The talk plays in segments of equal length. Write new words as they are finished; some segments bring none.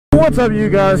What's up, you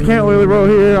guys? Can't Wheelie Bro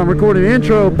here. I'm recording the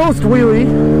intro post wheelie.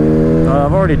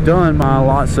 I've already done my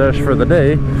lot sesh for the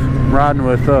day. I'm riding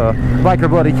with biker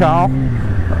buddy Kyle.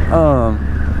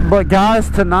 But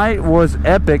guys, tonight was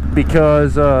epic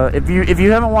because if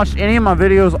you haven't watched any of my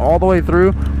videos all the way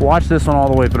through, watch this one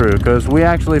all the way through, because we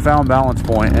actually found balance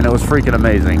point and it was freaking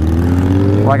amazing.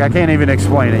 Like, I can't even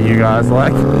explain it, you guys.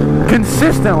 Like,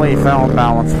 consistently found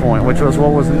balance point, which was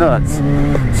what was nuts.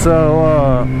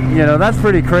 So you know, that's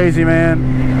pretty crazy, man.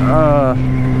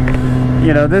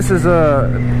 You know, this is the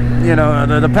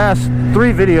past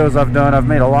 3 videos I've done, I've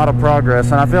made a lot of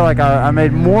progress, and I feel like I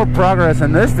made more progress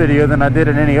in this video than I did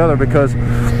in any other, because,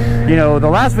 you know, the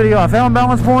last video I found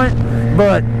balance point,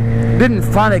 but didn't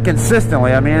find it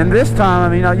consistently. I mean, and this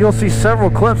time, I mean, you'll see several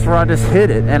clips where I just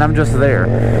hit it and I'm just there.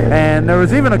 And there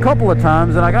was even a couple of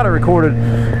times, and I got it recorded,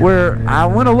 where I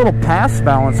went a little past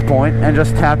balance point and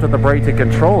just tapped at the brake to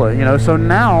control it, you know. So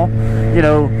now, you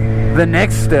know, the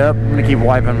next step, I'm gonna keep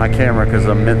wiping my camera because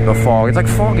I'm in the fog. It's like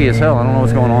foggy as hell. I don't know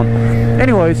what's going on.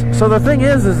 Anyways, so the thing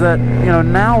is that, you know,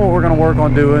 now what we're gonna work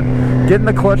on doing, getting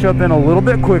the clutch up in a little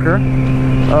bit quicker,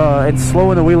 and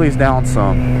slowing the wheelies down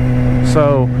some.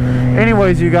 So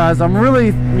anyways, you guys, I'm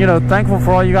really, you know, thankful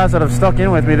for all you guys that have stuck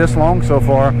in with me this long so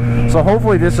far. So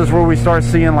hopefully this is where we start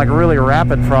seeing like really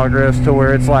rapid progress, to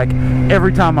where it's like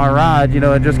every time I ride, you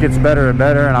know, it just gets better and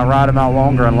better, and I ride them out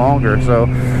longer and longer. So,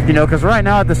 you know, because right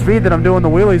now at the speed that I'm doing the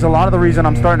wheelies, a lot of the reason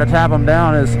I'm starting to tap them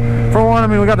down is, for one, I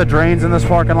mean, we got the drains in this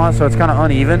parking lot, so it's kind of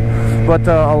uneven. But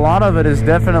a lot of it is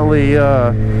definitely,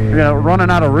 you know, running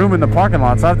out of room in the parking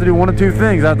lot. So I have to do one of two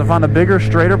things. I have to find a bigger,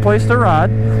 straighter place to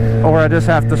ride, or I just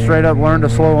have to straight up learn to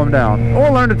slow them down, or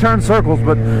learn to turn circles.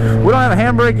 But we don't have a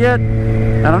handbrake yet,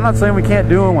 and I'm not saying we can't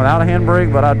do them without a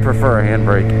handbrake, but I'd prefer a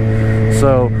handbrake.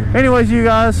 So anyways, you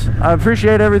guys, I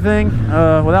appreciate everything.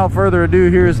 Without further ado,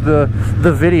 here's the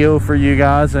video for you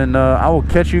guys, and I will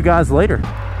catch you guys later.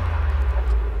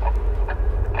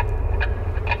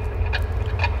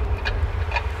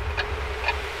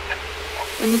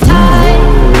 When the tide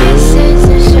kisses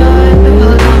the shore, but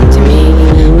hold on to me.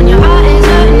 When your heart is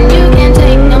hurting, you can't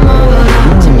take no more, hold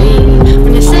on to me.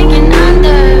 When you're sinking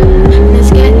under, and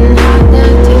it's getting harder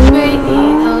to breathe,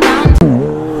 hold on to me.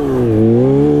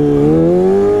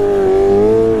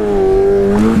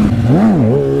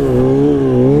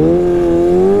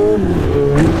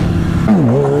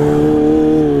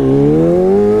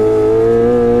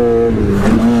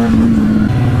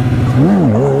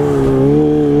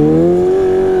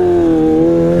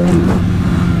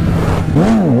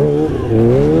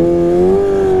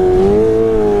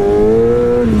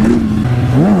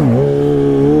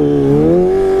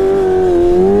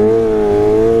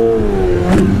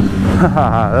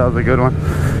 That was a good one.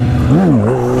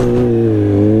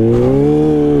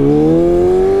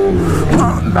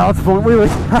 Balance point wheelie.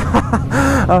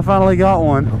 I finally got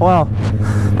one. Wow,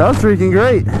 that was freaking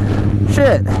great.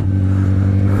 Shit.